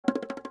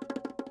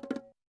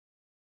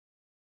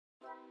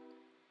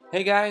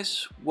Hey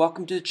guys,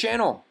 welcome to the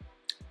channel.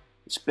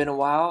 It's been a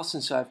while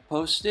since I've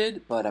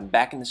posted, but I'm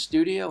back in the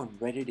studio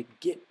and ready to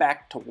get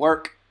back to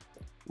work.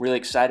 Really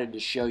excited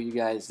to show you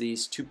guys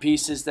these two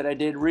pieces that I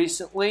did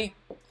recently.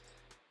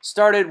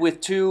 Started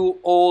with two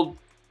old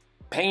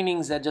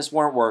paintings that just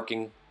weren't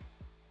working,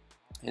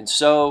 and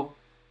so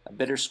a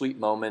bittersweet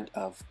moment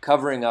of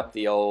covering up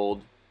the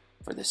old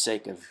for the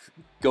sake of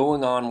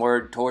going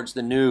onward towards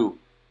the new.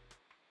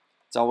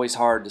 It's always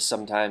hard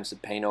sometimes to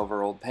paint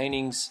over old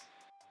paintings,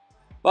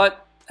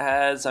 but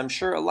as I'm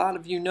sure a lot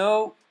of you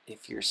know,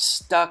 if you're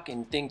stuck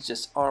and things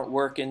just aren't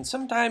working,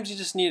 sometimes you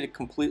just need a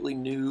completely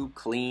new,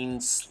 clean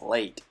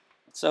slate.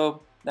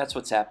 So that's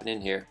what's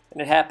happening here,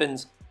 and it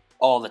happens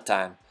all the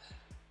time.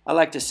 I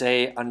like to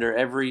say under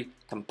every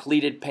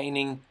completed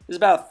painting, there's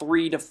about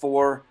 3 to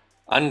 4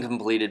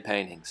 uncompleted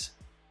paintings.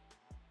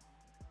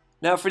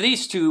 Now for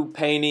these two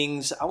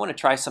paintings, I want to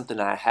try something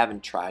I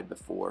haven't tried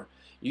before.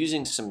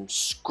 Using some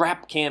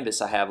scrap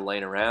canvas I have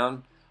laying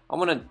around, I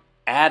want to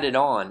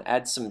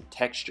add some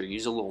texture,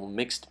 use a little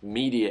mixed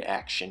media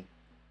action.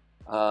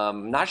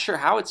 Not sure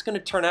how it's going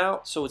to turn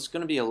out, so it's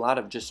going to be a lot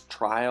of just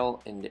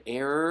trial and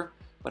error,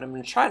 but I'm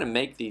going to try to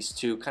make these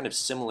two kind of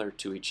similar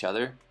to each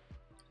other.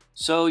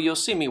 So you'll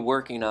see me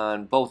working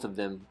on both of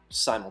them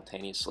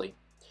simultaneously.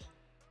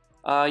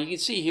 You can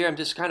see here I'm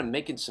just kind of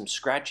making some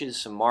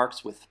scratches, some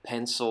marks with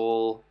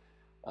pencil,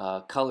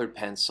 colored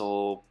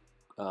pencil,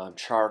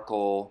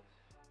 charcoal,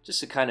 just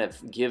to kind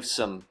of give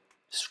some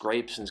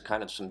scrapes and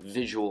kind of some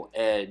visual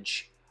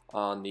edge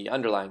on the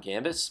underlying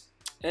canvas.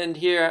 And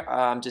here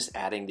I'm just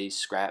adding these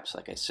scraps,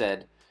 like I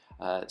said,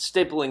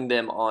 stapling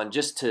them on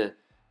just to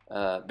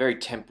very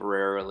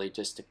temporarily,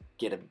 just to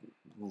get a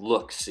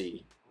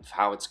look-see of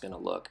how it's going to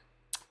look.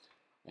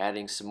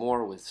 Adding some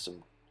more with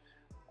some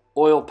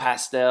oil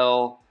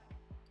pastel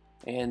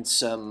and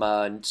some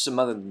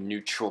other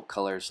neutral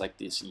colors like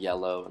this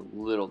yellow and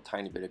a little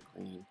tiny bit of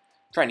green.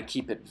 Trying to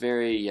keep it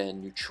very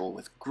neutral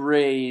with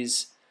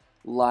grays,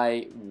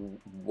 light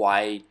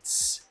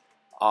whites,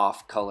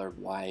 off-colored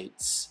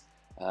whites.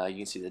 You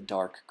can see the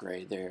dark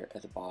gray there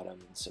at the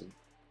bottom and some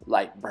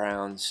light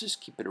browns.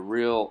 Just keep it a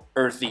real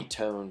earthy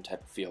tone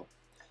type of feel.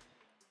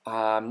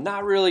 I'm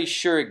not really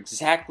sure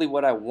exactly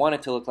what I want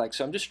it to look like,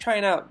 so I'm just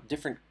trying out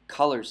different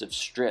colors of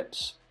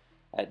strips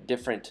at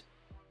different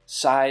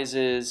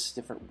sizes,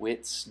 different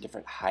widths,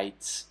 different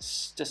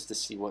heights, just to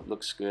see what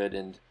looks good.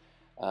 And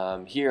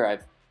here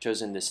I've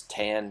chosen this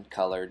tan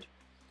colored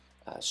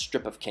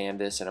strip of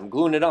canvas, and I'm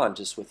gluing it on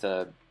just with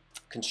a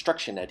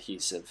construction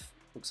adhesive.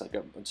 Looks like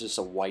just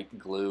a white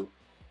glue.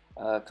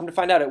 Come to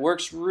find out, it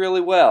works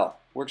really well.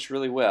 Works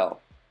really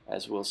well,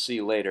 as we'll see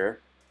later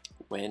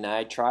when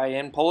I try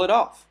and pull it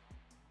off.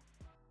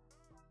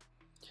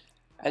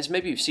 As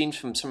maybe you've seen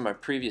from some of my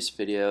previous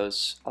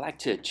videos, I like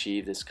to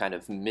achieve this kind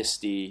of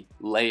misty,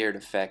 layered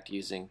effect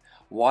using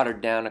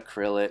watered down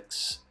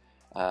acrylics,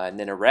 and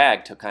then a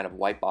rag to kind of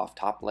wipe off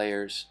top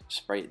layers,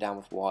 spray it down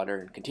with water,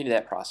 and continue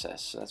that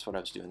process. So that's what I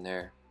was doing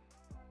there.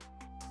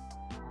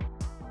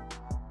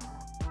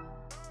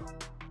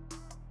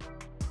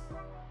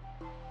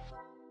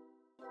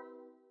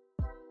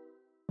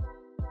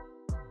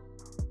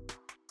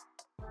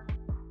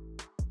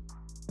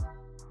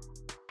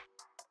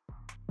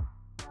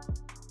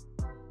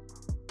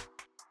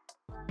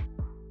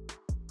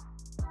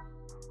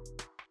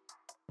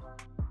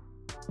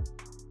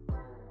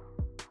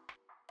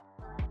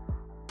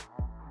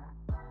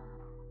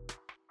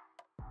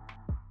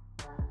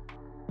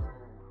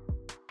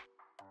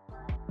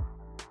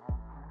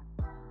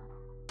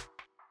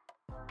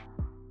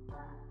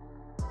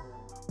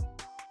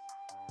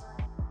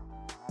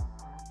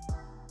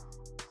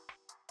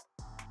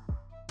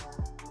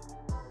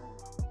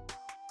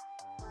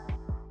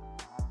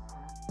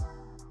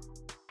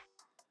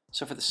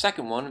 So for the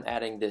second one, I'm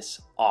adding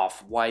this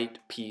off-white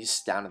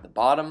piece down at the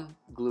bottom,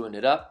 gluing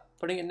it up,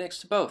 putting it next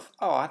to both.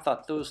 Oh, I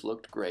thought those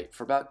looked great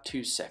for about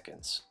 2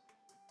 seconds.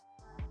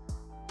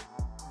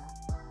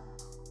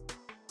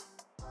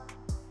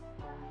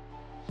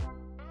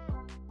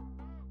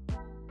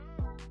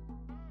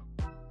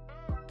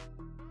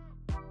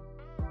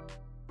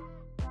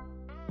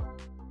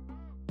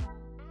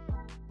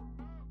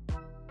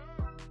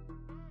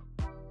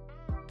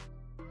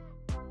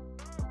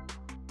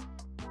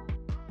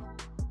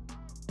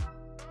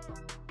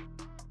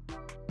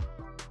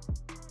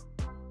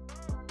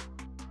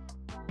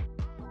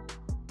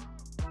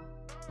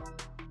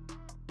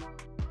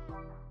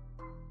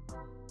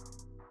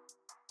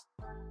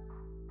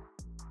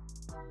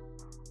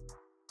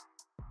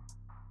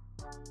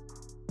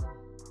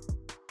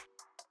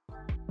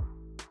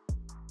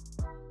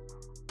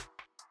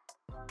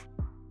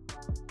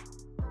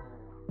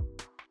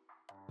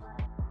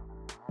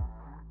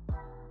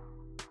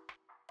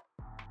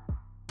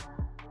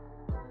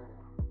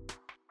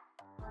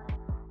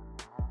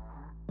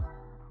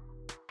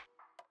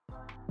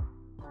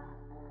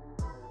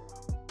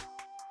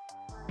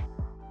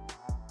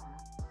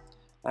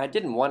 I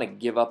didn't want to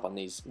give up on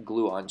these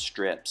glue-on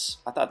strips.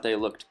 I thought they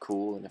looked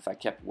cool, and if I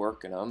kept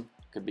working them,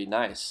 it could be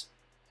nice.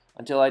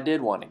 until I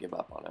did want to give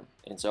up on them,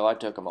 and so I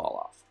took them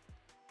all off.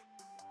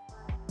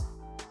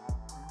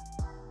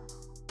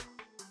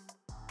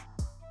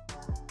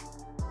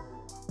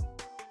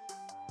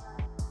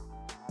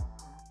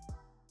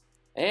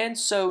 And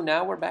so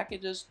now we're back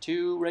at just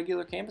 2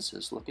 regular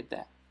canvases. Look at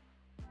that.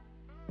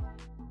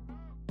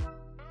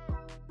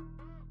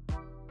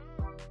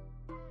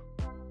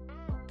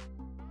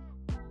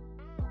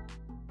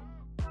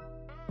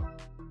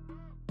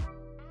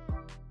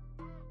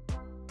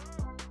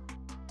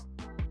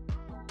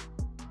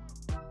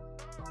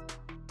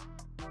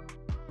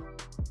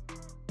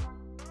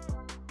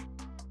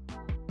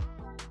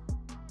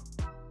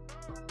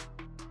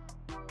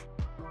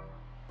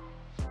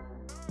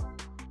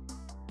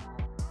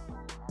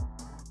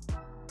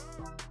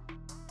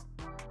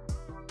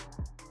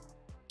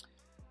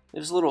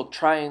 There's little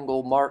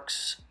triangle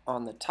marks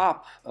on the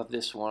top of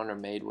this one are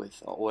made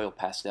with oil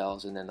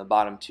pastels, and then the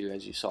bottom 2,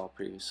 as you saw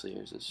previously,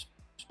 is this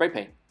spray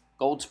paint,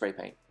 gold spray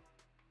paint.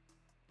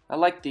 I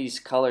like these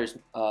colors.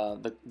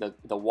 The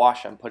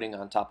wash I'm putting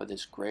on top of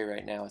this gray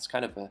right now, it's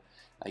kind of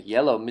a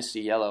yellow,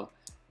 misty yellow,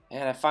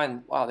 and I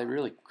find, wow, they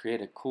really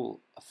create a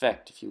cool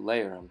effect if you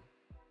layer them.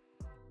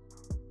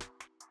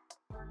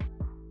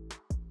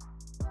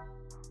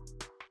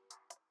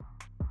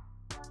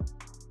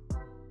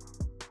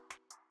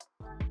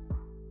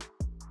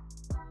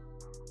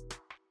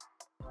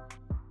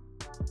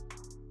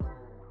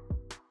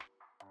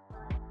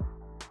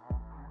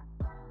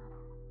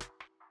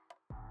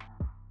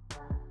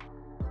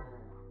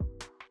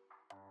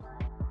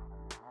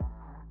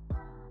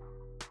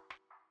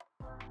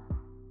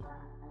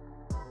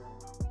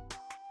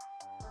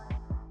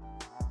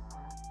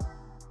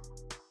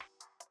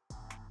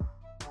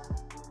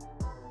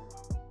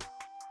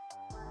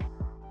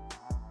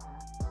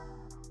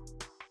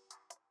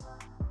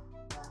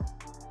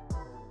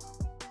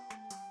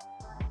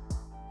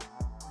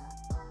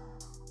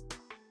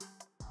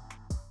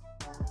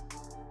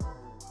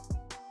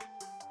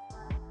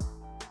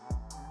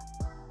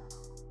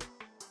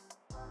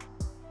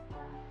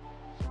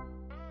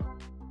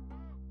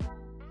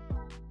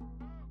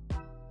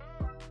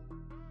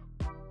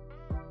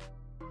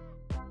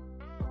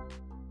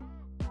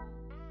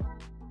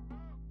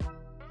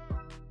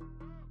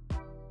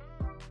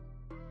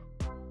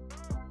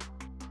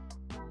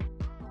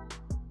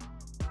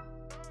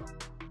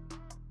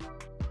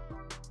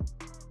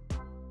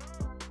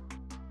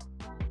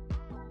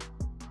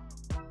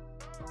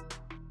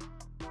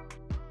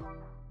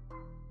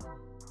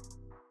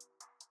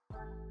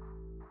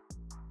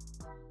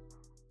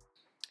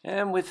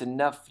 And with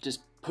enough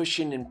just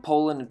pushing and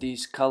pulling of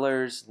these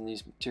colors and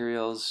these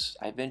materials,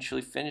 I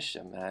eventually finished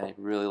them, and I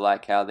really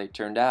like how they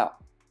turned out.